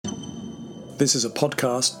This is a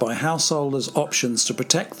podcast by Householders Options to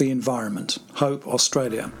Protect the Environment, Hope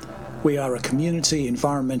Australia. We are a community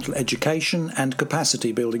environmental education and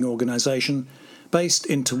capacity building organisation based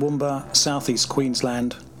in Toowoomba, southeast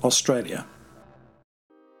Queensland, Australia.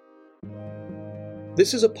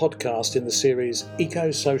 This is a podcast in the series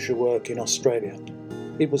Eco-Social Work in Australia.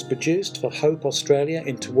 It was produced for Hope Australia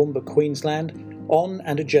in Toowoomba, Queensland, on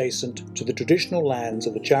and adjacent to the traditional lands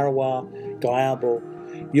of the Djarawar, Giabal,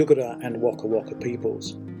 Yugara and Waka Waka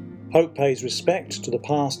peoples. Hope pays respect to the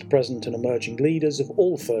past, present and emerging leaders of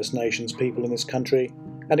all First Nations people in this country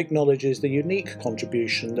and acknowledges the unique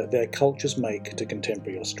contribution that their cultures make to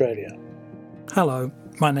contemporary Australia. Hello,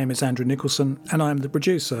 my name is Andrew Nicholson and I'm the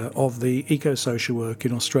producer of the Eco-Social Work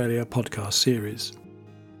in Australia podcast series.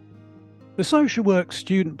 The social work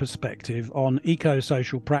student perspective on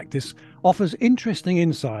eco-social practice offers interesting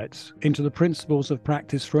insights into the principles of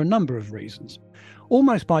practice for a number of reasons.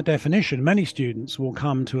 Almost by definition, many students will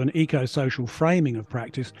come to an eco-social framing of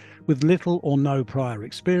practice with little or no prior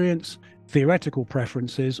experience, theoretical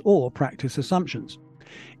preferences, or practice assumptions.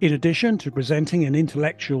 In addition to presenting an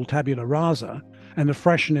intellectual tabula rasa and the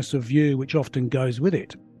freshness of view which often goes with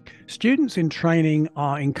it, students in training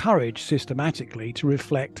are encouraged systematically to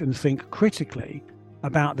reflect and think critically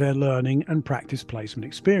about their learning and practice placement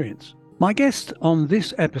experience. My guest on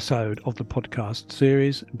this episode of the podcast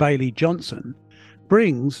series, Bailey Johnson,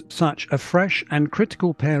 brings such a fresh and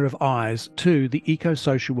critical pair of eyes to the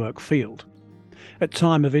eco-social work field. At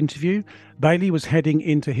time of interview, Bailey was heading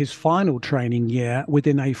into his final training year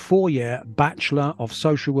within a 4-year Bachelor of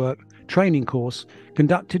Social Work training course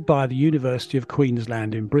conducted by the University of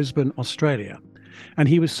Queensland in Brisbane, Australia, and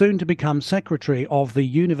he was soon to become Secretary of the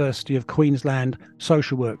University of Queensland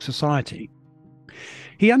Social Work Society.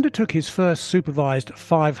 He undertook his first supervised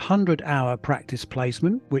 500-hour practice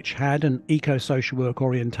placement, which had an eco-social work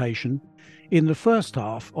orientation, in the first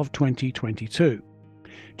half of 2022.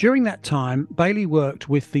 During that time, Bailey worked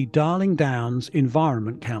with the Darling Downs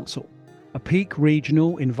Environment Council, a peak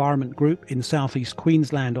regional environment group in southeast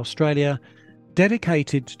Queensland, Australia,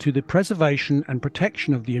 dedicated to the preservation and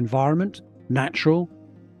protection of the environment, natural,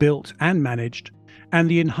 built and managed, and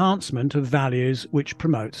the enhancement of values which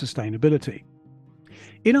promote sustainability.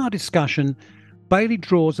 In our discussion, Bailey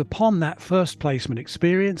draws upon that first placement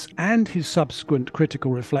experience and his subsequent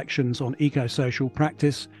critical reflections on eco-social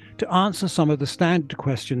practice to answer some of the standard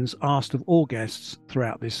questions asked of all guests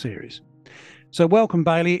throughout this series. So welcome,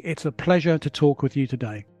 Bailey. It's a pleasure to talk with you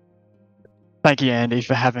today. Thank you, Andy,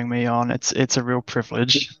 for having me on. It's a real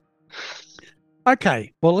privilege.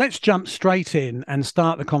 Okay, well, let's jump straight in and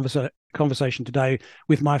start the conversation today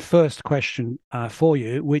with my first question for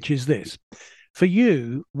you, which is this. For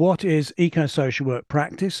you, what is eco-social work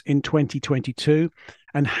practice in 2022,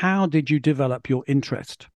 and how did you develop your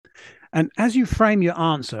interest? And as you frame your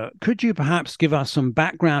answer, could you perhaps give us some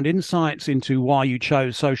background insights into why you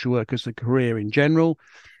chose social work as a career in general,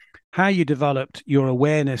 how you developed your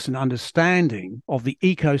awareness and understanding of the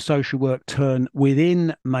eco-social work turn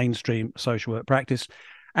within mainstream social work practice,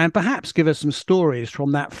 and perhaps give us some stories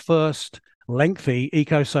from that first lengthy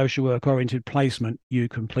eco-social work oriented placement you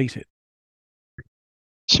completed?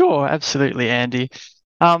 Sure, absolutely, Andy.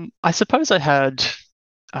 I suppose I had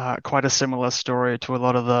quite a similar story to a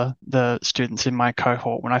lot of the students in my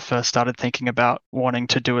cohort when I first started thinking about wanting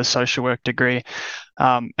to do a social work degree.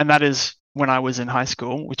 And that is when I was in high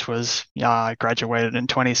school, which was, I graduated in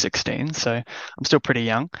 2016, so I'm still pretty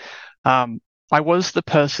young. I was the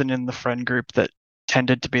person in the friend group that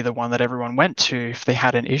tended to be the one that everyone went to if they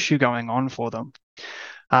had an issue going on for them.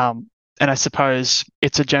 And I suppose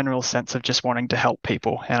it's a general sense of just wanting to help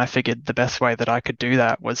people. And I figured the best way that I could do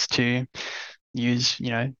that was to use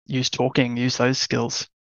talking, use those skills.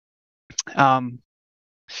 I've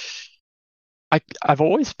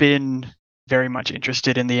always been very much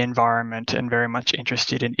interested in the environment and very much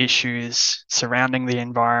interested in issues surrounding the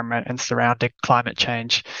environment and surrounding climate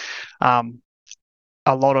change.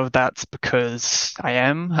 A lot of that's because I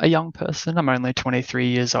am a young person. I'm only 23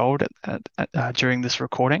 years old during this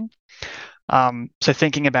recording. So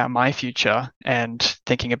thinking about my future and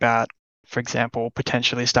thinking about, for example,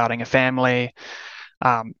 potentially starting a family,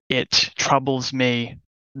 it troubles me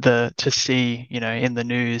to see, in the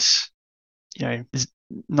news, there's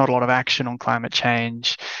not a lot of action on climate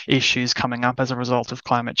change, issues coming up as a result of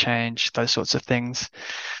climate change, those sorts of things.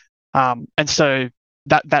 And so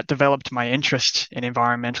that developed my interest in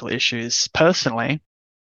environmental issues personally.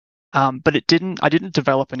 But I didn't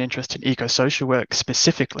develop an interest in eco-social work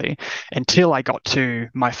specifically until I got to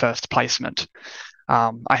my first placement.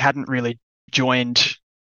 I hadn't really joined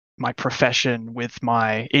my profession with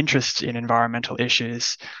my interest in environmental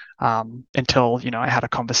issues, until I had a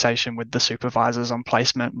conversation with the supervisors on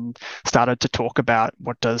placement and started to talk about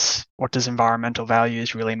what does environmental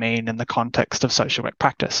values really mean in the context of social work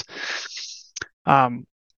practice.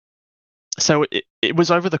 So it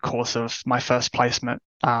was over the course of my first placement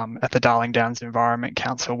at the Darling Downs Environment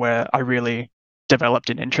Council where I really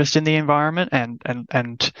developed an interest in the environment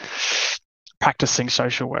and practicing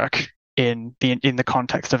social work in the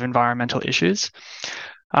context of environmental issues.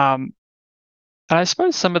 And I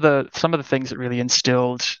suppose some of the things that really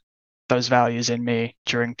instilled those values in me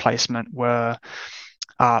during placement were,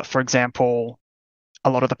 for example, a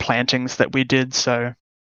lot of the plantings that we did. So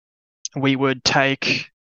we would take,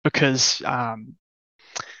 because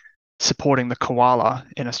supporting the koala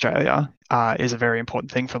in Australia is a very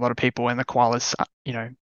important thing for a lot of people, and the koalas,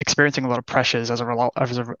 experiencing a lot of pressures as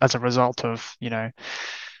a result of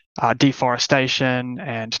deforestation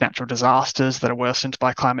and natural disasters that are worsened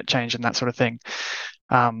by climate change and that sort of thing.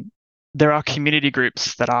 There are community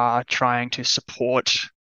groups that are trying to support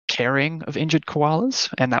caring of injured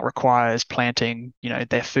koalas, and that requires planting,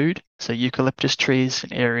 their food, so eucalyptus trees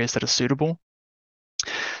in areas that are suitable.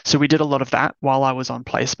 So we did a lot of that while I was on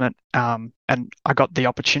placement, and I got the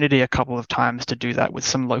opportunity a couple of times to do that with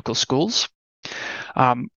some local schools,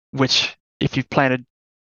 which, if you've planted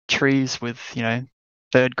trees with,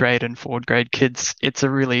 third grade and fourth grade kids, it's a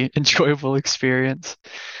really enjoyable experience.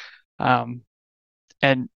 And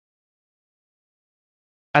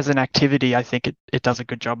as an activity, I think it does a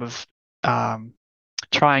good job of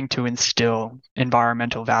trying to instill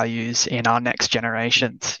environmental values in our next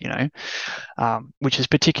generations, which is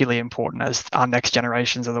particularly important as our next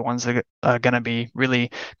generations are the ones that are going to be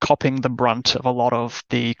really copping the brunt of a lot of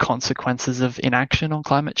the consequences of inaction on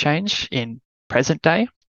climate change in present day.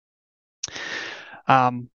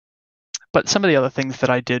 But some of the other things that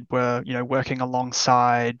I did were, working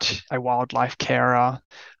alongside a wildlife carer,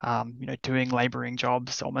 doing labouring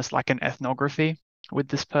jobs, almost like an ethnography with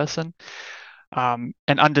this person, and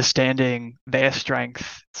understanding their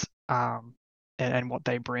strengths and what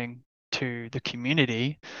they bring to the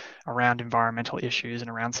community around environmental issues and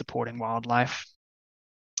around supporting wildlife.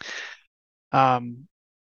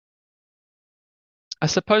 I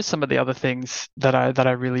suppose some of the other things that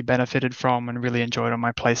I really benefited from and really enjoyed on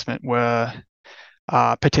my placement were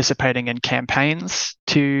participating in campaigns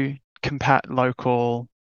to combat local,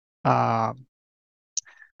 I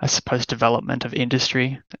suppose, development of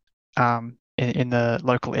industry in the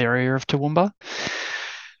local area of Toowoomba,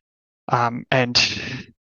 and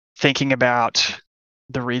thinking about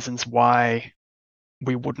the reasons why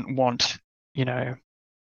we wouldn't want,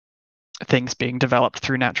 things being developed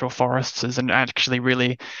through natural forests, and actually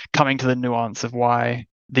really coming to the nuance of why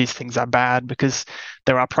these things are bad, because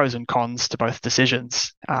there are pros and cons to both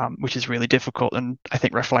decisions, which is really difficult and I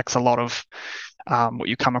think reflects a lot of what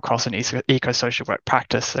you come across in eco-social work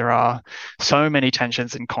practice. There are so many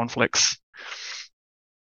tensions and conflicts.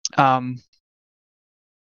 But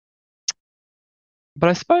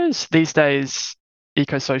I suppose these days,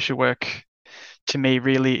 eco-social work to me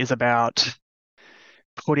really is about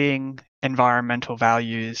putting environmental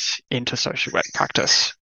values into social work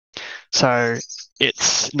practice. So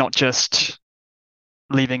it's not just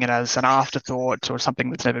leaving it as an afterthought or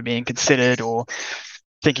something that's never being considered, or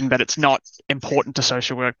thinking that it's not important to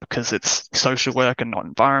social work because it's social work and not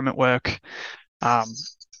environment work,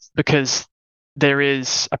 because there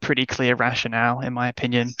is a pretty clear rationale, in my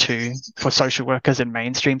opinion, for social workers and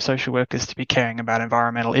mainstream social workers to be caring about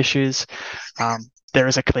environmental issues. There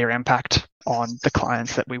is a clear impact on the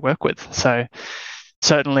clients that we work with. So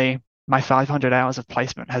certainly my 500 hours of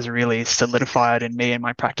placement has really solidified in me and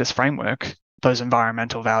my practice framework those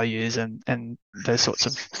environmental values and those sorts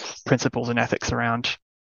of principles and ethics around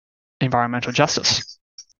environmental justice.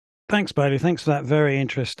 Thanks, Bailey. Thanks for that very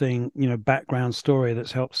interesting, background story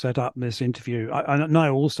that's helped set up this interview. I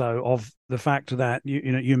know also of the fact that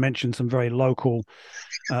you mentioned some very local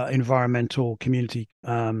environmental community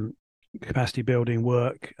capacity building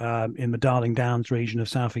work in the Darling Downs region of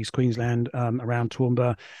southeast Queensland, around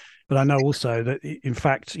Toowoomba. But I know also that, in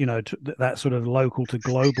fact, that sort of local to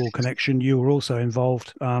global connection, you were also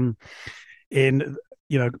involved in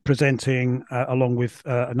presenting along with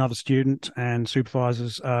another student and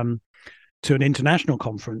supervisors to an international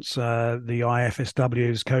conference. The IFSW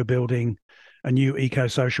is co-building a new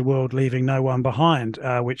eco-social world, leaving no one behind,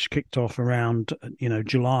 which kicked off around June,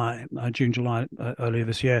 July earlier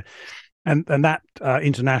this year. And that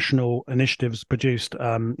international initiatives produced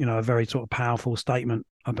a very sort of powerful statement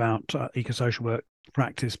about eco-social work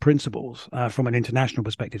practice principles from an international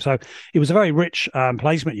perspective. So it was a very rich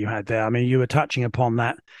placement you had there. I mean, you were touching upon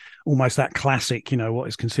that almost that classic, what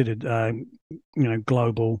is considered,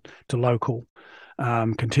 global to local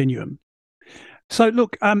continuum. So,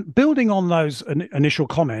 look, building on those initial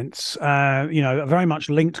comments, a very much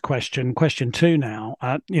linked question two now,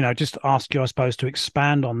 just ask you, I suppose, to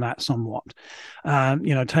expand on that somewhat.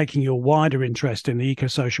 Taking your wider interest in the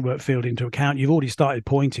eco-social work field into account, you've already started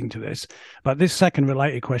pointing to this, but this second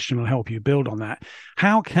related question will help you build on that.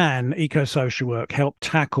 How can eco-social work help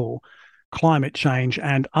tackle climate change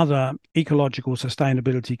and other ecological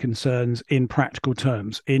sustainability concerns in practical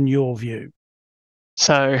terms, in your view?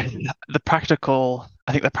 So the practical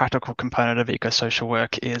component of eco-social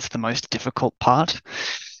work is the most difficult part.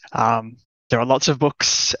 There are lots of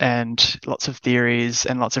books and lots of theories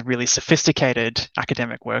and lots of really sophisticated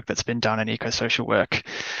academic work that's been done in eco-social work,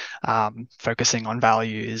 focusing on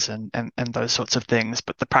values and those sorts of things.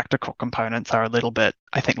 But the practical components are a little bit,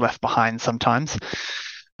 I think, left behind sometimes.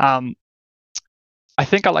 I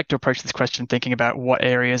think I like to approach this question thinking about what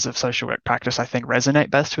areas of social work practice I think resonate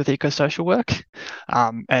best with eco-social work.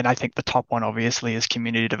 And I think the top one, obviously, is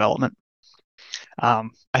community development. I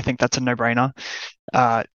think that's a no-brainer.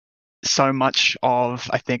 So much of,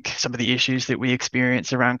 I think, some of the issues that we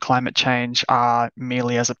experience around climate change are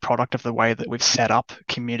merely as a product of the way that we've set up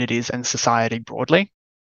communities and society broadly.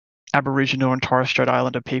 Aboriginal and Torres Strait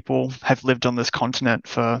Islander people have lived on this continent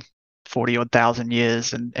for 40-odd thousand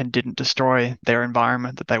years and didn't destroy their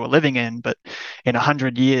environment that they were living in. But in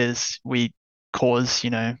 100 years, we cause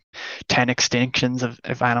 10 extinctions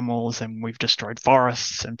of animals, and we've destroyed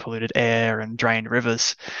forests and polluted air and drained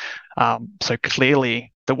rivers. So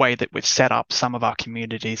clearly, the way that we've set up some of our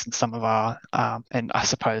communities and some of our, and I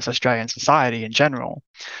suppose Australian society in general,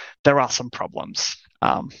 there are some problems,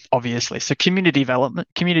 obviously. So community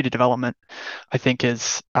development, I think,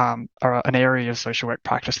 is an area of social work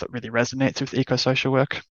practice that really resonates with eco-social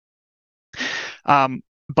work.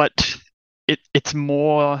 But it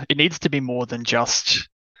needs to be more than just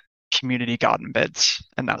community garden beds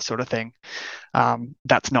and that sort of thing.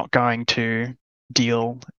 That's not going to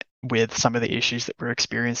deal with some of the issues that we're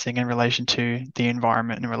experiencing in relation to the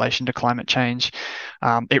environment, in relation to climate change.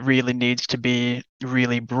 It really needs to be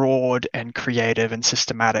really broad and creative and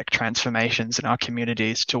systematic transformations in our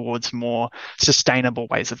communities towards more sustainable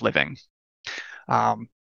ways of living.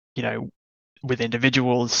 With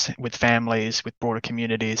individuals, with families, with broader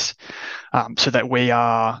communities, so that we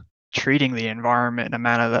are treating the environment in a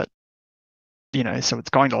manner that, so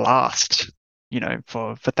it's going to last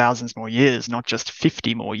for thousands more years, not just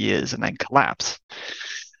 50 more years and then collapse.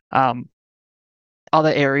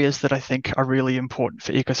 Other areas that I think are really important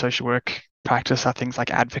for eco-social work practice are things like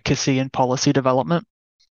advocacy and policy development.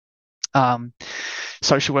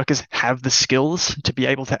 Social workers have the skills to be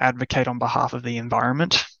able to advocate on behalf of the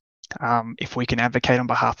environment. If we can advocate on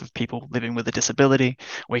behalf of people living with a disability,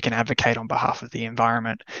 we can advocate on behalf of the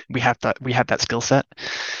environment. We have that skill set.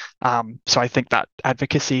 So I think that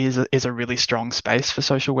advocacy is a really strong space for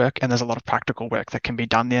social work, and there's a lot of practical work that can be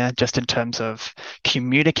done there, just in terms of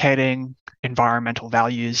communicating environmental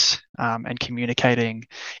values and communicating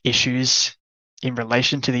issues in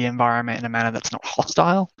relation to the environment in a manner that's not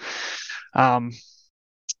hostile.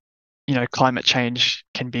 Climate change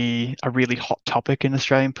can be a really hot topic in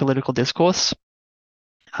Australian political discourse,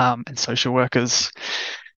 and social workers,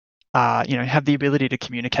 have the ability to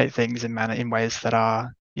communicate things in ways that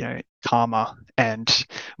are, calmer and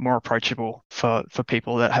more approachable for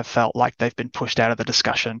people that have felt like they've been pushed out of the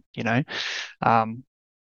discussion.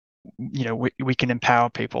 We can empower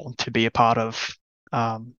people to be a part of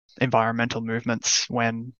environmental movements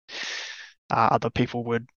when other people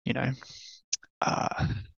would,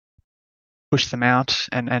 push them out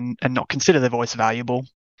and not consider their voice valuable.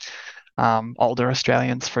 Older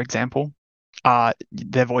Australians, for example,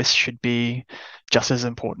 their voice should be just as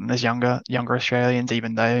important as younger Australians,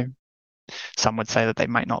 even though some would say that they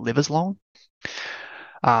might not live as long.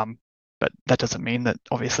 But that doesn't mean that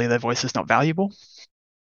obviously their voice is not valuable.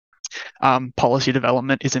 Policy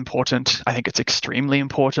development is important. I think it's extremely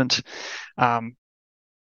important.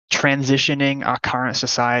 Transitioning our current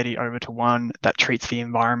society over to one that treats the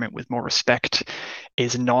environment with more respect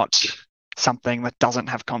is not something that doesn't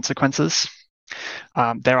have consequences.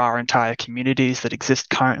 There are entire communities that exist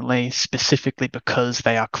currently specifically because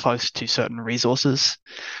they are close to certain resources.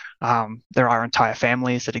 There are entire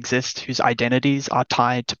families that exist whose identities are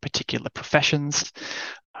tied to particular professions,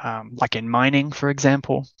 like in mining, for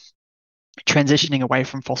example. Transitioning away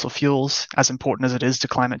from fossil fuels, as important as it is to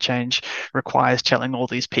climate change, requires telling all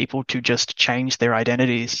these people to just change their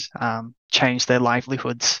identities, change their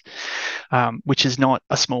livelihoods, which is not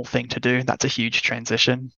a small thing to do. That's a huge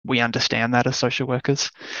transition. We understand that as social workers.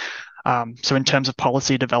 So in terms of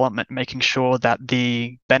policy development, making sure that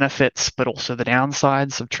the benefits, but also the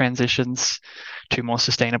downsides of transitions to more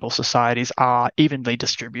sustainable societies are evenly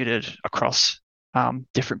distributed across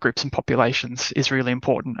different groups and populations is really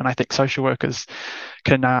important. And I think social workers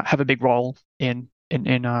can have a big role in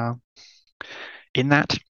that.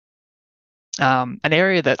 An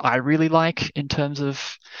area that I really like in terms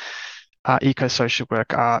of eco-social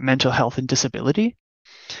work are mental health and disability.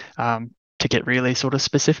 To get really sort of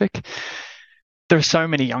specific, there are so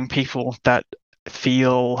many young people that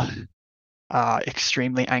feel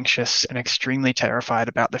extremely anxious and extremely terrified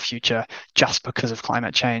about the future just because of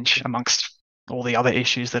climate change, amongst all the other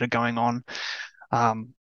issues that are going on.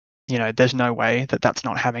 There's no way that that's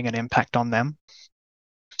not having an impact on them.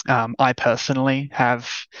 I personally have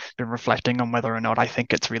been reflecting on whether or not I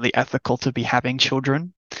think it's really ethical to be having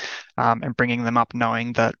children and bringing them up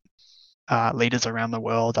knowing that leaders around the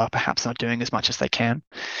world are perhaps not doing as much as they can.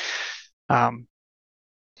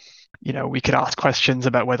 We could ask questions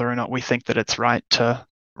about whether or not we think that it's right to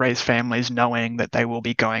raise families knowing that they will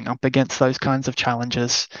be going up against those kinds of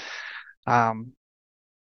challenges. That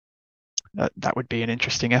would be an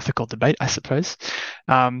interesting ethical debate, I suppose.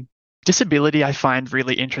 Disability, I find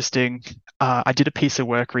really interesting. I did a piece of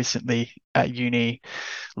work recently at uni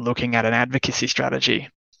looking at an advocacy strategy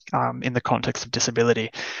in the context of disability.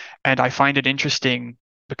 And I find it interesting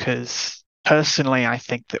because personally, I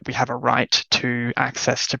think that we have a right to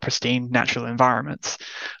access to pristine natural environments.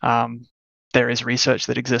 There is research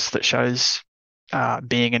that exists that shows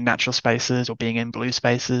being in natural spaces or being in blue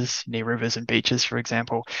spaces near rivers and beaches, for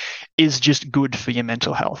example, is just good for your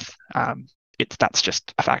mental health. That's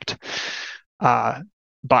just a fact.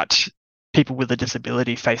 But people with a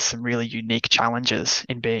disability face some really unique challenges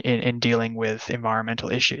in dealing with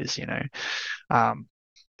environmental issues,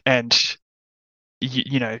 and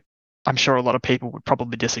I'm sure a lot of people would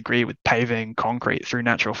probably disagree with paving concrete through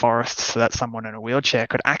natural forests so that someone in a wheelchair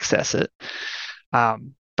could access it.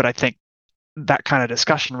 But I think that kind of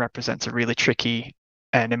discussion represents a really tricky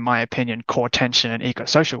and, in my opinion, core tension in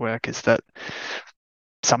eco-social work, is that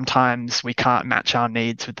sometimes we can't match our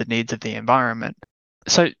needs with the needs of the environment.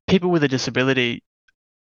 So people with a disability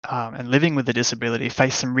and living with a disability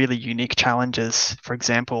face some really unique challenges, for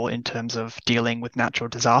example, in terms of dealing with natural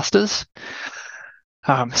disasters.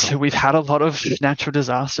 So we've had a lot of natural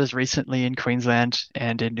disasters recently in Queensland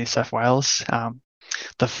and in New South Wales.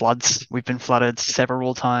 The floods, we've been flooded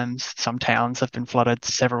several times. Some towns have been flooded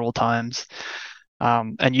several times.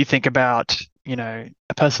 And you think about,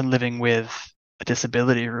 a person living with a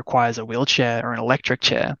disability who requires a wheelchair or an electric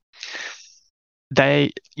chair.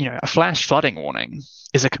 A flash flooding warning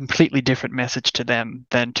is a completely different message to them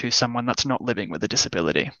than to someone that's not living with a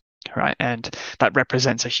disability, right? And that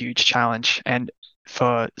represents a huge challenge. And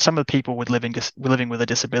for some of the people living with a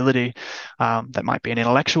disability, that might be an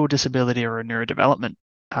intellectual disability or a neurodevelopment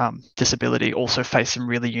disability, also face some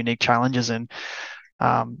really unique challenges in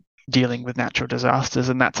dealing with natural disasters.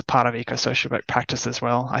 And that's a part of eco-social work practice as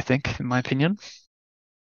well, I think, in my opinion.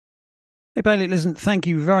 Hey, Bailey, listen, thank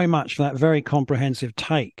you very much for that very comprehensive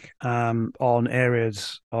take on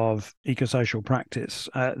areas of eco-social practice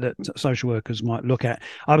that social workers might look at.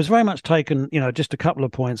 I was very much taken, just a couple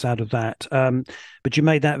of points out of that, but you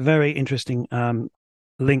made that very interesting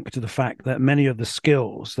link to the fact that many of the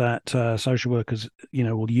skills that social workers,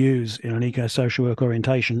 will use in an eco-social work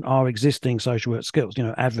orientation are existing social work skills,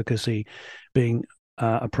 advocacy being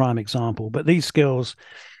a prime example. But these skills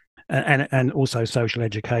and also social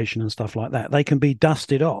education and stuff like that, they can be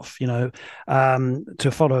dusted off,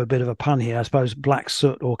 to follow a bit of a pun here, I suppose black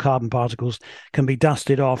soot or carbon particles can be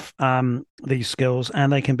dusted off these skills,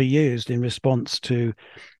 and they can be used in response to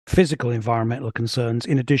physical environmental concerns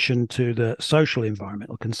in addition to the social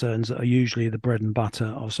environmental concerns that are usually the bread and butter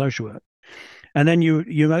of social work. And then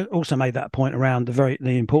you also made that point around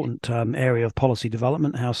the important area of policy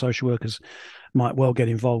development, how social workers might well get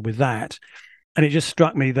involved with that. And it just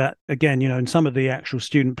struck me that, again, in some of the actual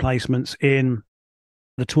student placements in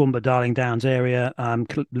the Toowoomba Darling Downs area,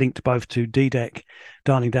 linked both to DDEC,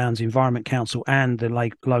 Darling Downs Environment Council, and the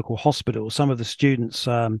local hospital, some of the students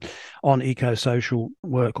on eco-social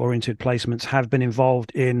work-oriented placements have been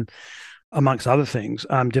involved in, amongst other things,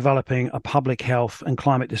 developing a public health and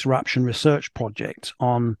climate disruption research project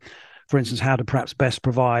on, for instance, how to perhaps best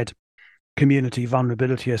provide community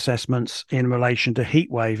vulnerability assessments in relation to heat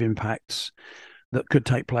wave impacts that could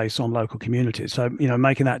take place on local communities. So,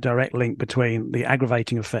 making that direct link between the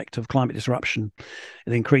aggravating effect of climate disruption,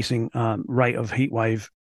 the increasing rate of heat wave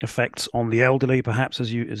effects on the elderly, perhaps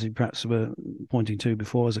as you perhaps were pointing to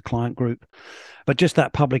before as a client group, but just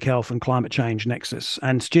that public health and climate change nexus,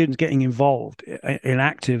 and students getting involved in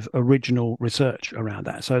active original research around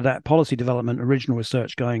that. So that policy development, original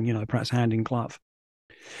research going, perhaps hand in glove.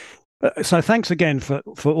 So thanks again for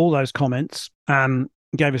all those comments.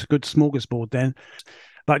 Gave us a good smorgasbord then.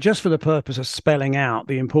 But just for the purpose of spelling out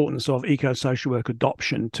the importance of eco-social work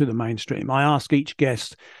adoption to the mainstream, I ask each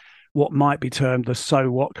guest what might be termed the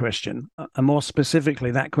so what question. And more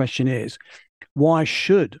specifically, that question is, why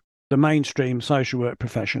should the mainstream social work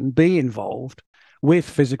profession be involved with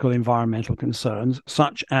physical environmental concerns,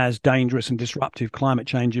 such as dangerous and disruptive climate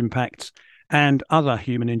change impacts and other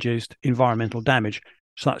human-induced environmental damage,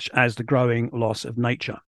 such as the growing loss of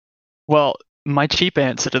nature? Well, my cheap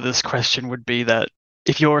answer to this question would be that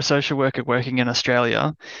if you're a social worker working in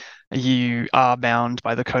Australia, you are bound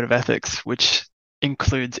by the Code of Ethics, which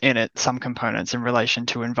includes in it some components in relation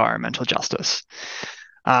to environmental justice.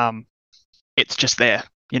 It's just there,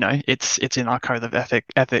 it's in our Code of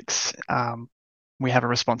Ethics. We have a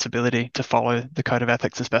responsibility to follow the Code of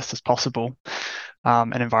Ethics as best as possible.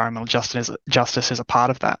 And environmental justice is a part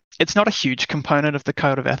of that. It's not a huge component of the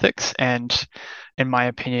Code of Ethics, and in my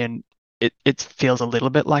opinion, it feels a little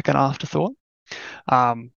bit like an afterthought.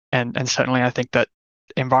 And certainly I think that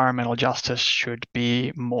environmental justice should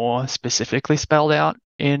be more specifically spelled out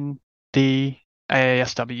in the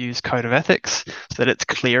AASW's Code of Ethics so that it's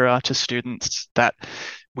clearer to students that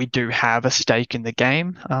we do have a stake in the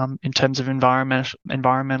game in terms of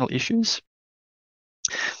environmental issues,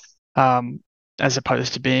 as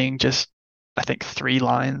opposed to being just, I think, 3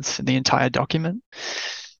 lines in the entire document.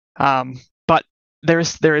 But there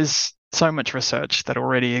is so much research that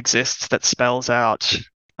already exists that spells out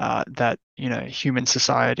that human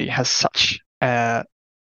society has such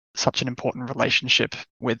an important relationship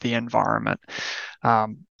with the environment.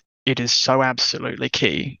 It is so absolutely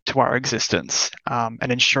key to our existence,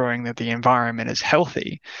 and ensuring that the environment is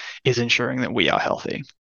healthy is ensuring that we are healthy.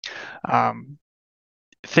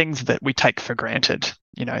 Things that we take for granted,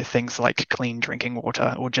 things like clean drinking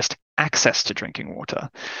water or just access to drinking water,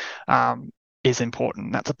 is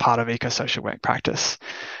important. That's a part of eco-social work practice.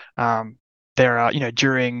 There are,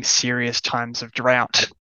 during serious times of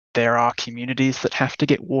drought, there are communities that have to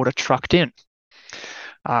get water trucked in,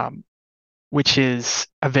 which is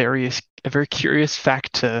a very curious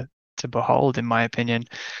fact to behold, in my opinion.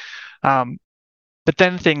 But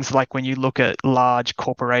then things like when you look at large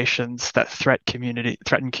corporations that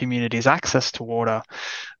threaten communities' access to water,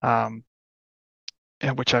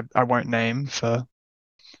 which I won't name for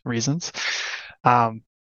reasons.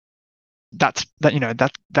 That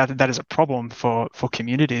is a problem for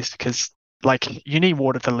communities, because you need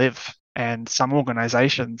water to live, and some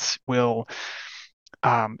organizations will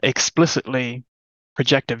explicitly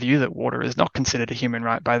project a view that water is not considered a human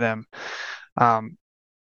right by them.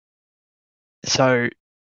 So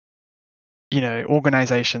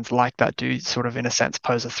organizations like that do sort of, in a sense,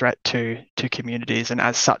 pose a threat to communities, and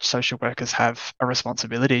as such, social workers have a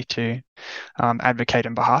responsibility to advocate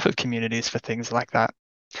on behalf of communities for things like that.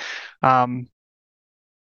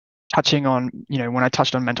 Touching on, when I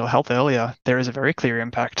touched on mental health earlier, there is a very clear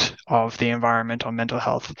impact of the environment on mental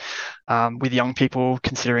health, with young people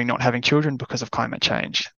considering not having children because of climate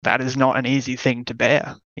change. That is not an easy thing to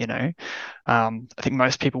bear, I think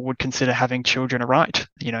most people would consider having children a right,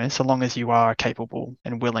 so long as you are a capable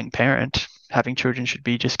and willing parent, having children should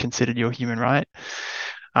be just considered your human right.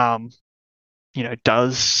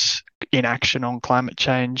 Does inaction on climate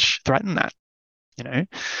change threaten that?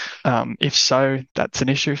 If so, that's an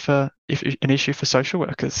issue for social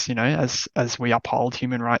workers, as we uphold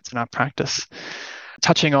human rights in our practice.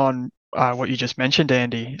 Touching on what you just mentioned,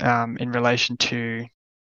 Andy, in relation to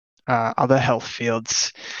other health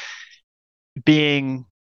fields, being,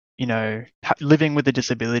 living with a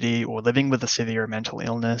disability or living with a severe mental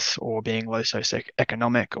illness or being low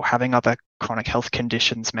socioeconomic or having other chronic health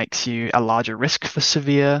conditions makes you a larger risk for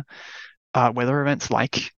severe weather events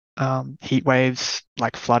like heat waves,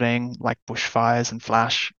 like flooding, like bushfires and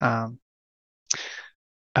flash,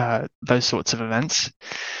 those sorts of events.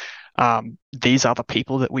 These are the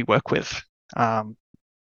people that we work with.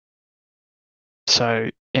 So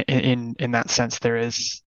in that sense, there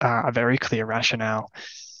is a very clear rationale.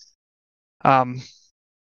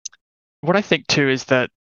 What I think too is that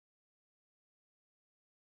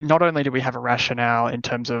not only do we have a rationale in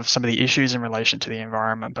terms of some of the issues in relation to the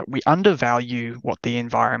environment, but we undervalue what the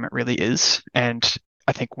environment really is. And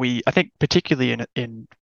I think particularly in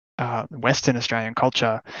Western Australian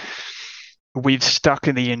culture, we've stuck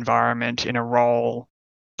in the environment in a role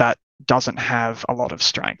that doesn't have a lot of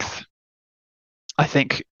strength. I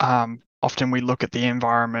think often we look at the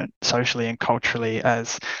environment socially and culturally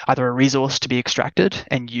as either a resource to be extracted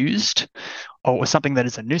and used, or something that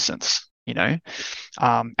is a nuisance. And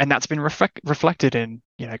that's been reflected in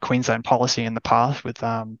Queensland policy in the past with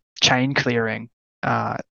chain clearing.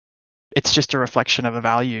 It's just a reflection of a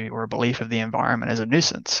value or a belief of the environment as a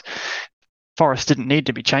nuisance. Forests didn't need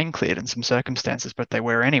to be chain cleared in some circumstances, but they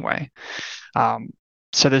were anyway.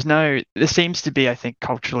 So there seems to be, I think,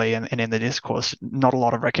 culturally and in the discourse, not a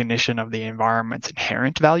lot of recognition of the environment's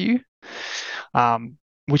inherent value,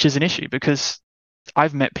 which is an issue because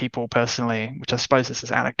I've met people personally, which I suppose this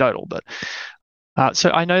is anecdotal, but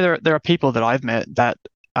so I know there are people that I've met that,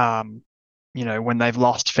 when they've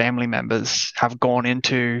lost family members, have gone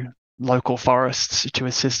into local forests to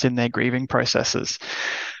assist in their grieving processes.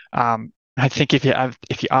 I think if you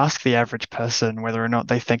ask the average person whether or not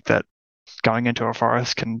they think that going into a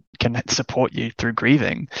forest can support you through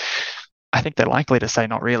grieving, I think they're likely to say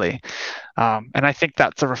not really. And I think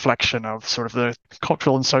that's a reflection of sort of the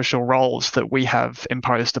cultural and social roles that we have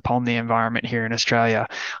imposed upon the environment here in Australia,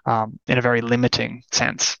 in a very limiting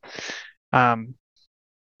sense.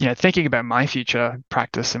 Thinking about my future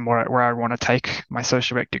practice and where I want to take my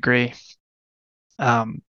social work degree,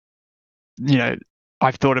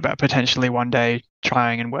 I've thought about potentially one day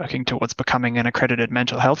trying and working towards becoming an accredited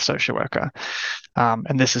mental health social worker.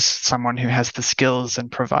 And this is someone who has the skills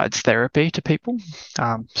and provides therapy to people.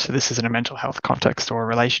 So this is in a mental health context or a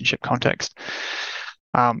relationship context.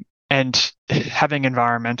 And having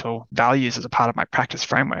environmental values as a part of my practice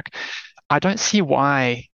framework, I don't see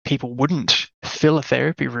why people wouldn't fill a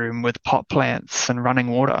therapy room with pot plants and running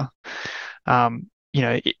water.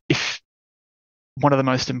 If one of the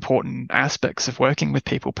most important aspects of working with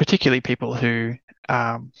people, particularly people who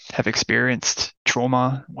have experienced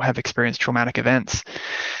trauma or have experienced traumatic events,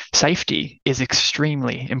 safety is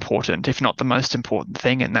extremely important, if not the most important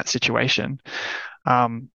thing in that situation.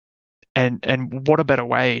 And what a better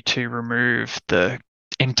way to remove the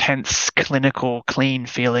intense clinical clean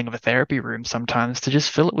feeling of a therapy room sometimes to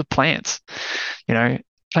just fill it with plants.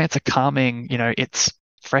 Plants are calming. It's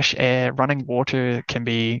fresh air. Running water can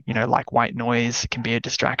be, like white noise, it can be a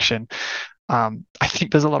distraction. I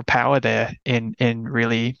think there's a lot of power there in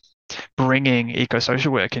really bringing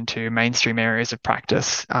eco-social work into mainstream areas of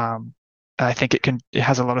practice. I think it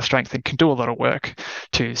has a lot of strength and can do a lot of work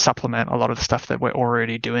to supplement a lot of the stuff that we're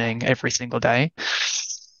already doing every single day.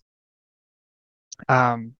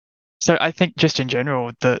 So I think just in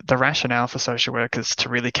general, the rationale for social workers to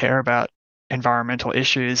really care about environmental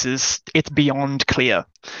issues it's beyond clear.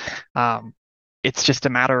 It's just a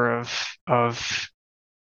matter of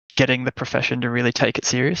getting the profession to really take it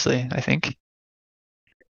seriously, I think.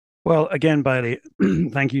 Well, again, Bailey,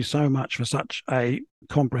 thank you so much for such a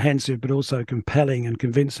comprehensive but also compelling and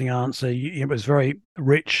convincing answer. It was very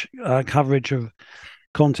rich coverage of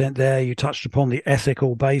content there. You touched upon the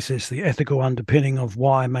ethical basis, the ethical underpinning of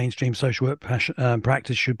why mainstream social work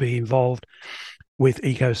practice should be involved with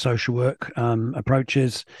eco-social work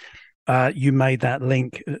approaches. You made that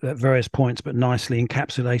link at various points, but nicely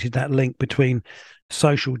encapsulated that link between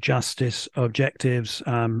social justice objectives,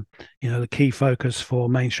 the key focus for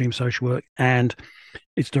mainstream social work, and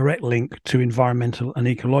its direct link to environmental and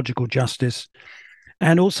ecological justice.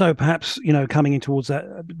 And also perhaps, coming in towards that,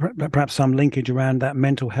 perhaps some linkage around that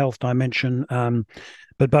mental health dimension,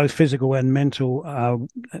 but both physical and mental,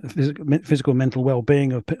 physical and mental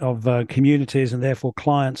well-being of communities and therefore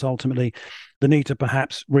clients, ultimately, the need to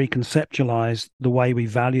perhaps reconceptualize the way we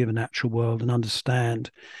value the natural world and understand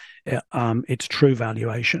its true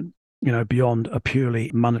valuation, beyond a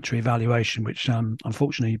purely monetary valuation, which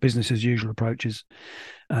unfortunately business as usual approaches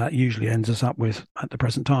usually ends us up with at the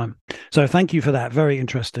present time. So thank you for that very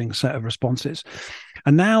interesting set of responses.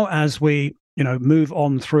 And now as we move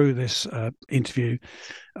on through this interview,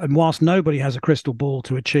 and whilst nobody has a crystal ball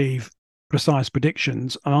to achieve precise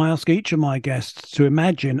predictions, I ask each of my guests to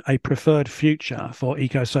imagine a preferred future for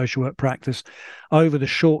eco-social work practice over the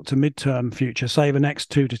short to mid-term future, say the next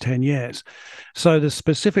 2 to 10 years. So the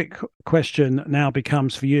specific question now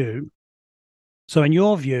becomes for you. So in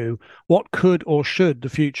your view, what could or should the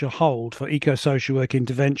future hold for eco-social work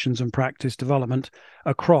interventions and practice development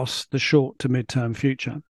across the short to mid-term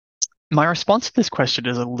future? My response to this question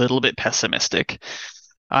is a little bit pessimistic.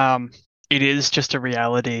 It is just a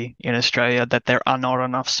reality in Australia that there are not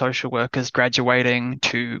enough social workers graduating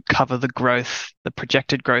to cover the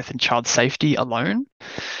projected growth in child safety alone.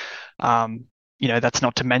 That's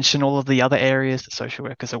not to mention all of the other areas that social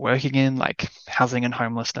workers are working in, like housing and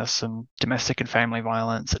homelessness and domestic and family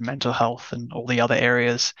violence and mental health and all the other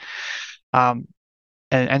areas. And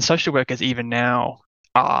social workers even now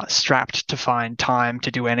are strapped to find time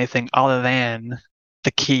to do anything other than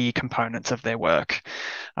the key components of their work.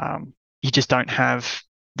 You just don't have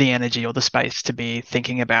the energy or the space to be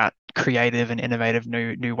thinking about creative and innovative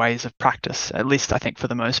new ways of practice, at least I think for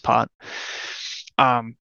the most part.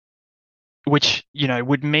 Which,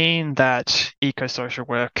 would mean that eco-social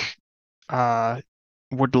work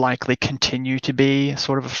would likely continue to be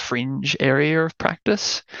sort of a fringe area of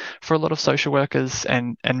practice for a lot of social workers,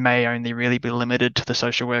 and may only really be limited to the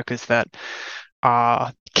social workers that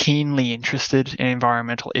are keenly interested in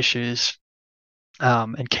environmental issues,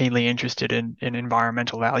 and keenly interested in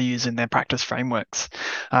environmental values in their practice frameworks.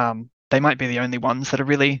 They might be the only ones that are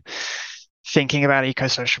really thinking about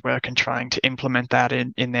eco-social work and trying to implement that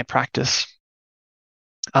in their practice.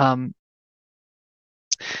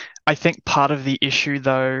 I think part of the issue,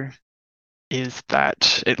 though, is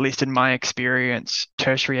that, at least in my experience,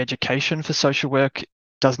 tertiary education for social work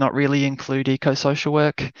does not really include eco-social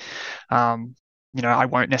work. I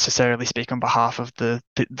won't necessarily speak on behalf of the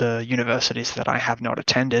universities that I have not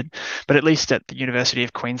attended, but at least at the University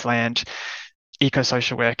of Queensland,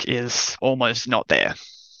 eco-social work is almost not there.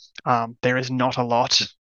 There is not a lot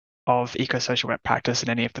of eco-social work practice in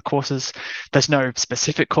any of the courses. There's no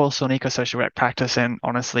specific course on eco-social work practice, and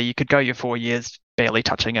honestly, you could go your 4 years barely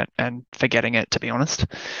touching it and forgetting it, to be honest.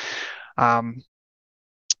 I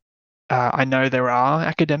know there are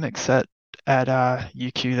academics at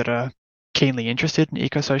UQ that are keenly interested in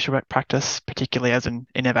eco-social work practice, particularly as an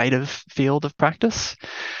innovative field of practice.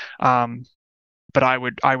 But I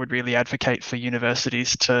would really advocate for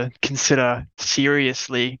universities to consider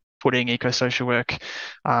seriously putting eco-social work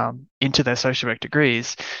into their social work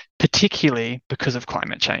degrees, particularly because of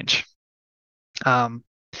climate change.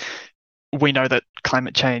 We know that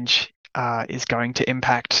climate change is going to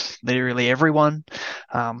impact literally everyone.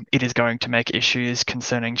 It is going to make issues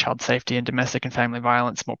concerning child safety and domestic and family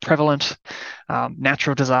violence more prevalent.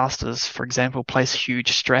 Natural disasters, for example, place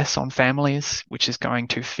huge stress on families, which is going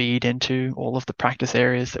to feed into all of the practice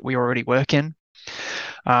areas that we already work in.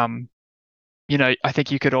 I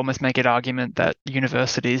think you could almost make an argument that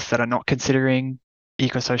universities that are not considering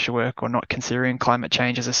eco-social work or not considering climate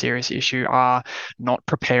change as a serious issue are not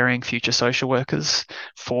preparing future social workers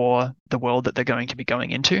for the world that they're going to be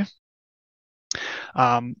going into,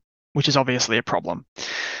 which is obviously a problem.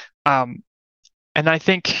 And I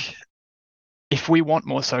think if we want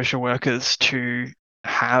more social workers to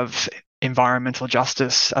have environmental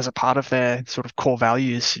justice as a part of their sort of core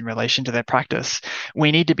values in relation to their practice,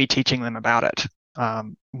 we need to be teaching them about it.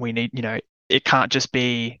 We need, it can't just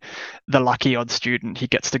be the lucky odd student who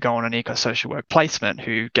gets to go on an eco-social work placement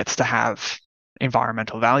who gets to have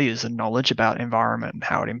environmental values and knowledge about environment and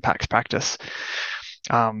how it impacts practice.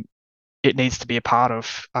 It needs to be a part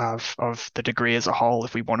of the degree as a whole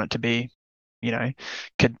if we want it to be,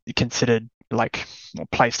 considered like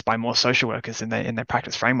placed by more social workers in their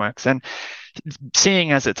practice frameworks. And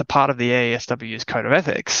seeing as it's a part of the AESW's Code of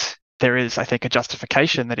Ethics, there is, I think, a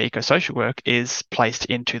justification that eco-social work is placed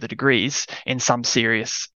into the degrees in some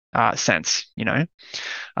serious sense,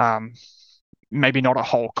 maybe not a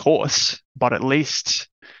whole course, but at least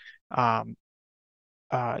some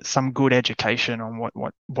good education on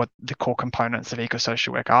what the core components of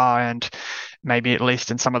eco-social work are, and maybe at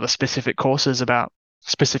least in some of the specific courses about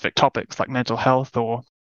specific topics like mental health or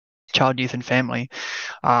child, youth, and family,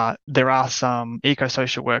 there are some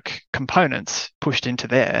eco-social work components pushed into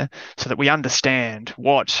there so that we understand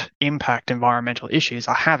what impact environmental issues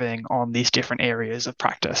are having on these different areas of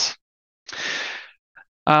practice.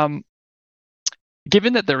 Given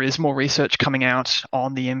that there is more research coming out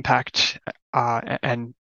on the impact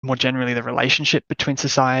and more generally the relationship between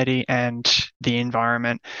society and the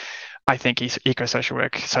environment, I think eco-social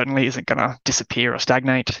work certainly isn't going to disappear or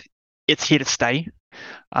stagnate. It's here to stay.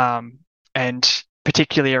 And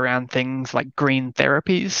particularly around things like green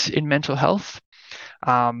therapies in mental health,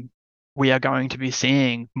 we are going to be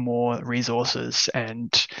seeing more resources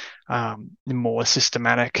and more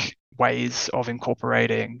systematic ways of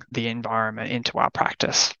incorporating the environment into our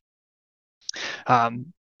practice.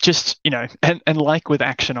 And like with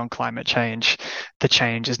action on climate change, the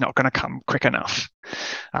change is not going to come quick enough,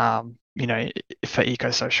 for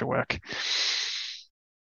eco-social work.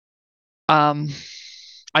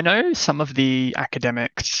 I know some of the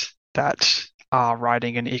academics that are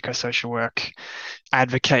writing in eco-social work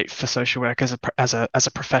advocate for social work as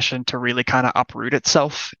a profession to really kind of uproot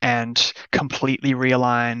itself and completely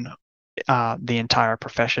realign the entire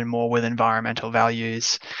profession more with environmental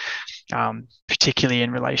values. particularly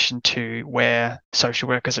in relation to where social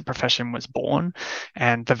work as a profession was born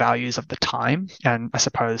and the values of the time, and I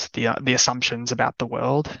suppose the assumptions about the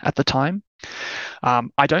world at the time.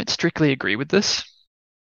 I don't strictly agree with this.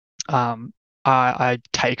 I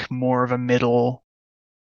take more of a middle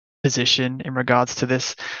position in regards to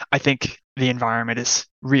this. I think the environment is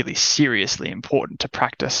really seriously important to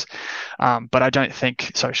practice, but I don't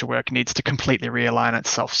think social work needs to completely realign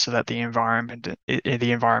itself so that the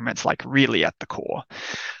environment's like really at the core.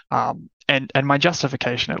 And my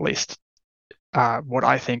justification, at least, what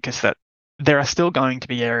I think is that there are still going to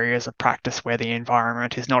be areas of practice where the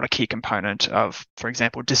environment is not a key component of, for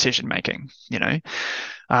example, decision making.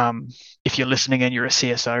 If you're listening and you're a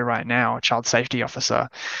CSO right now, a child safety officer,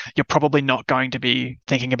 you're probably not going to be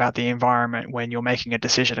thinking about the environment when you're making a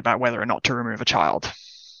decision about whether or not to remove a child.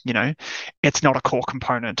 It's not a core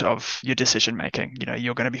component of your decision making.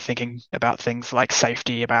 You're going to be thinking about things like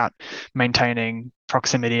safety, about maintaining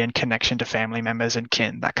proximity and connection to family members and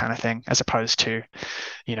kin, that kind of thing, as opposed to,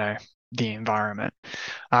 the environment.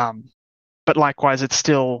 But likewise, it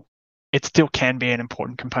still can be an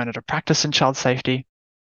important component of practice in child safety,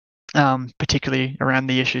 particularly around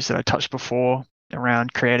the issues that I touched before,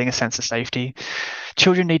 around creating a sense of safety.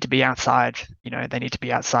 Children need to be outside. They need to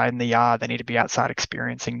be outside in the yard. They need to be outside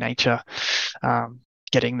experiencing nature,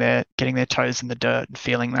 getting their toes in the dirt and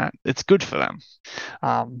feeling that it's good for them.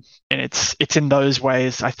 And it's in those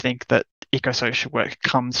ways, I think, that eco-social work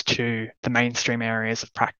comes to the mainstream areas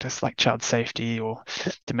of practice, like child safety or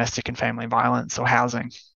domestic and family violence or housing.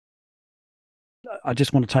 I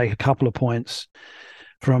just want to take a couple of points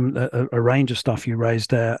from a range of stuff you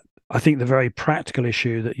raised there. I think the very practical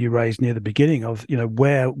issue that you raised near the beginning of,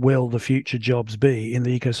 where will the future jobs be in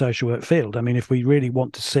the eco-social work field? I mean, if we really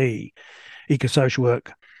want to see eco-social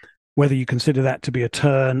work, whether you consider that to be a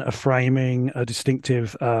turn, a framing, a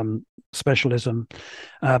distinctive specialism,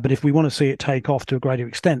 but if we want to see it take off to a greater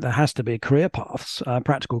extent, there has to be career paths,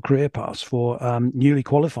 practical career paths for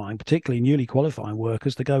particularly newly qualifying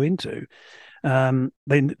workers to go into.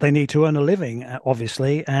 They need to earn a living,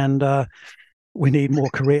 obviously, and we need more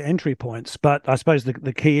career entry points. But I suppose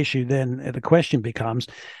the key issue then, the question becomes,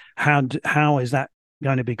 how is that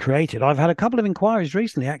going to be created? I've had a couple of inquiries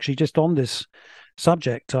recently, actually, just on this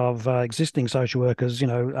subject of existing social workers,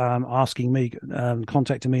 asking me,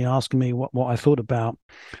 contacting me, asking me what I thought about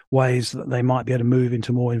ways that they might be able to move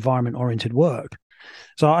into more environment-oriented work.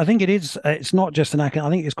 So I think it's not just I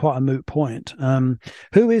think it's quite a moot point.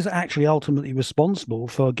 Who is actually ultimately responsible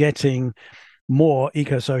for getting more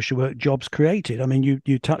eco-social work jobs created? I mean,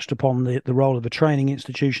 you touched upon the role of the training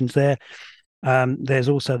institutions there. There's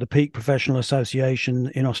also the Peak Professional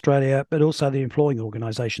Association in Australia, but also the employing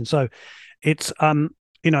organisation. So it's a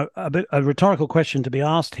rhetorical question to be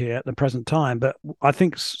asked here at the present time, but I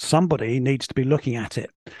think somebody needs to be looking at it,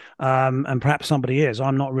 and perhaps somebody is.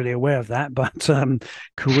 I'm not really aware of that, but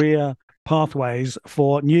career pathways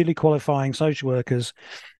for newly qualifying social workers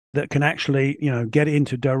that can actually, get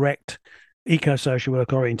into direct eco-social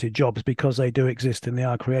work oriented jobs, because they do exist and they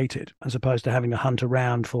are created, as opposed to having to hunt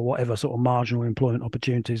around for whatever sort of marginal employment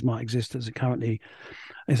opportunities might exist as is currently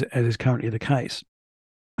the case.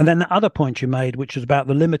 And then the other point you made, which is about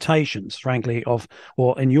the limitations, frankly,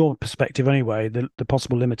 or in your perspective anyway, the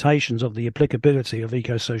possible limitations of the applicability of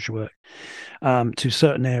eco-social work to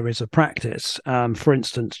certain areas of practice, for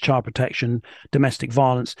instance, child protection, domestic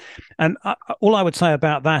violence. And all I would say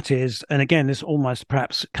about that is, and again, this almost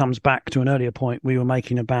perhaps comes back to an earlier point we were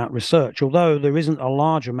making about research, although there isn't a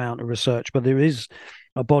large amount of research, but there is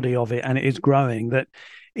a body of it and it is growing, that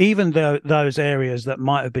even though those areas that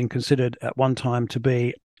might have been considered at one time to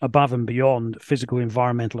be above and beyond physical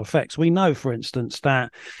environmental effects, we know, for instance,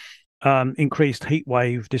 that increased heat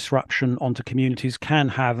wave disruption onto communities can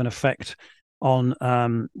have an effect on,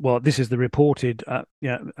 this is the reported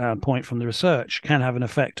point from the research, can have an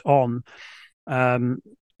effect on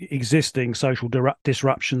existing social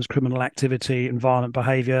disruptions, criminal activity, and violent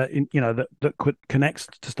behaviour, that connects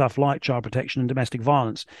to stuff like child protection and domestic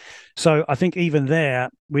violence. So I think even there,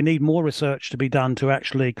 we need more research to be done to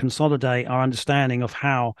actually consolidate our understanding of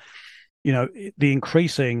how, the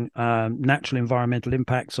increasing natural environmental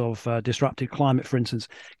impacts of disruptive climate, for instance,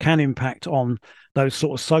 can impact on those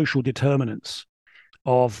sort of social determinants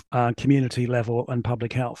of community level and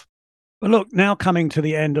public health. But look, now coming to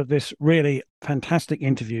the end of this really fantastic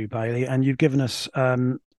interview, Bailey, and you've given us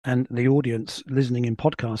and the audience listening in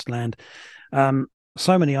podcast land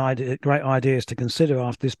so many great ideas to consider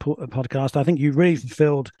after this podcast. I think you really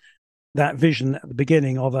fulfilled that vision at the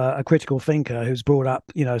beginning of a critical thinker who's brought up,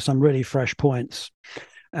 some really fresh points.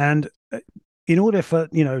 And in order for,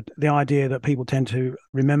 the idea that people tend to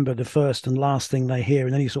remember the first and last thing they hear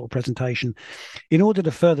in any sort of presentation, in order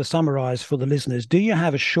to further summarize for the listeners, do you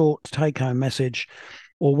have a short take-home message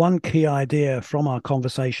or one key idea from our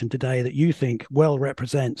conversation today that you think well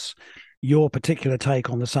represents your particular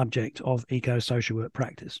take on the subject of eco-social work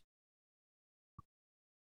practice?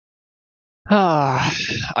 I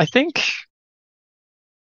think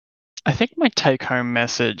my take-home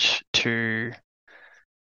message to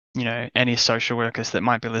any social workers that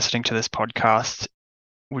might be listening to this podcast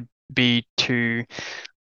would be to,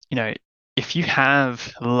 if you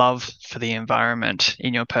have love for the environment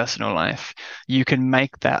in your personal life, you can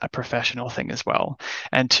make that a professional thing as well.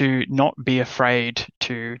 And to not be afraid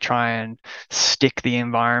to try and stick the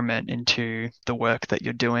environment into the work that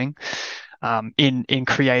you're doing in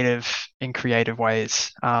creative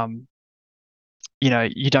ways.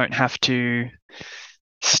 You don't have to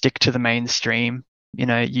stick to the mainstream.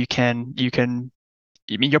 You can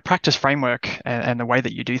your practice framework and the way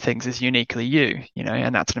that you do things is uniquely you,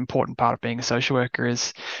 and that's an important part of being a social worker,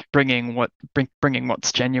 is bringing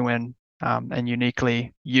what's genuine and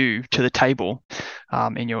uniquely you to the table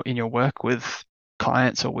in your work with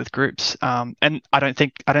clients or with groups. And I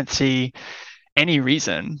don't see any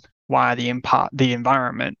reason why the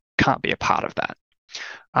environment can't be a part of that.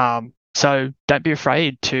 So don't be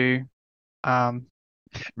afraid to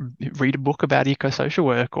read a book about eco-social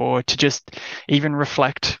work, or to just even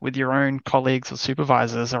reflect with your own colleagues or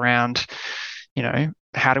supervisors around,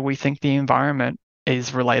 how do we think the environment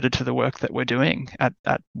is related to the work that we're doing at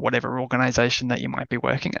whatever organization that you might be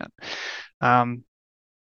working at.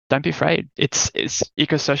 Don't be afraid. It's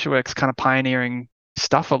eco-social work's kind of pioneering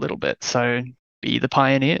stuff a little bit. So be the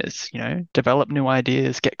pioneers, develop new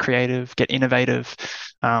ideas, get creative, get innovative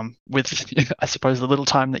with, I suppose, the little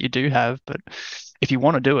time that you do have. But if you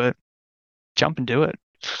want to do it, jump and do it.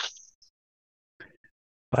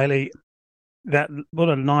 Bailey, what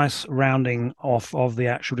a nice rounding off of the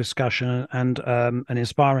actual discussion, and an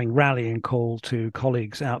inspiring rallying call to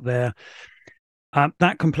colleagues out there.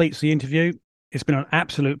 That completes the interview. It's been an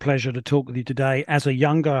absolute pleasure to talk with you today. As a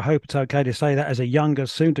younger, I hope it's okay to say that, as a younger,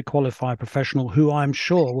 soon to qualify professional who I'm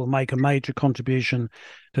sure will make a major contribution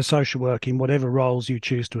to social work in whatever roles you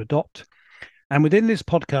choose to adopt. And within this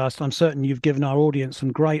podcast, I'm certain you've given our audience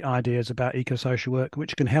some great ideas about eco-social work,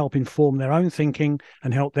 which can help inform their own thinking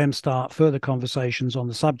and help them start further conversations on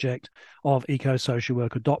the subject of eco-social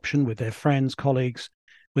work adoption with their friends, colleagues,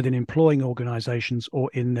 within employing organisations or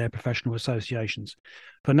in their professional associations.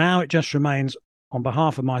 For now, it just remains, on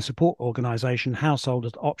behalf of my support organisation,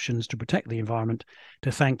 Householders Options to Protect the Environment,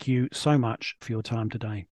 to thank you so much for your time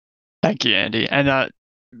today. Thank you, Andy. And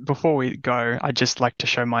before we go, I'd just like to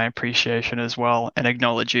show my appreciation as well and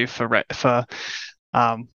acknowledge you for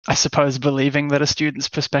I suppose, believing that a student's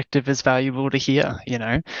perspective is valuable to hear.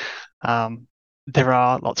 There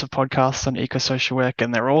are lots of podcasts on eco-social work,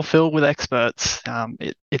 and they're all filled with experts. I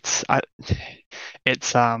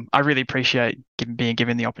really appreciate being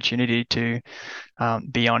given the opportunity to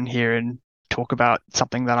be on here and talk about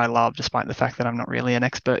something that I love, despite the fact that I'm not really an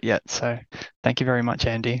expert yet. So thank you very much,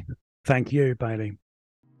 Andy. Thank you, Bailey.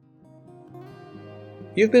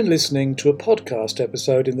 You've been listening to a podcast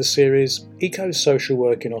episode in the series Eco-Social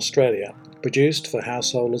Work in Australia, produced for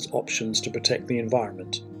Householders Options to Protect the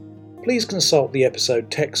Environment. Please consult the episode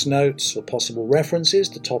text notes for possible references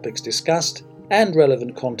to topics discussed and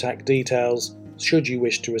relevant contact details should you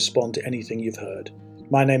wish to respond to anything you've heard.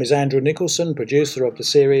 My name is Andrew Nicholson, producer of the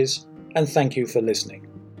series, and thank you for listening.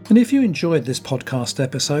 And if you enjoyed this podcast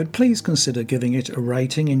episode, please consider giving it a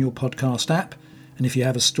rating in your podcast app. And if you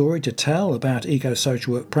have a story to tell about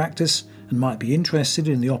eco-social work practice and might be interested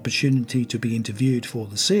in the opportunity to be interviewed for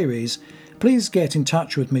the series, please get in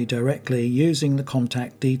touch with me directly using the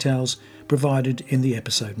contact details provided in the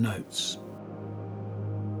episode notes.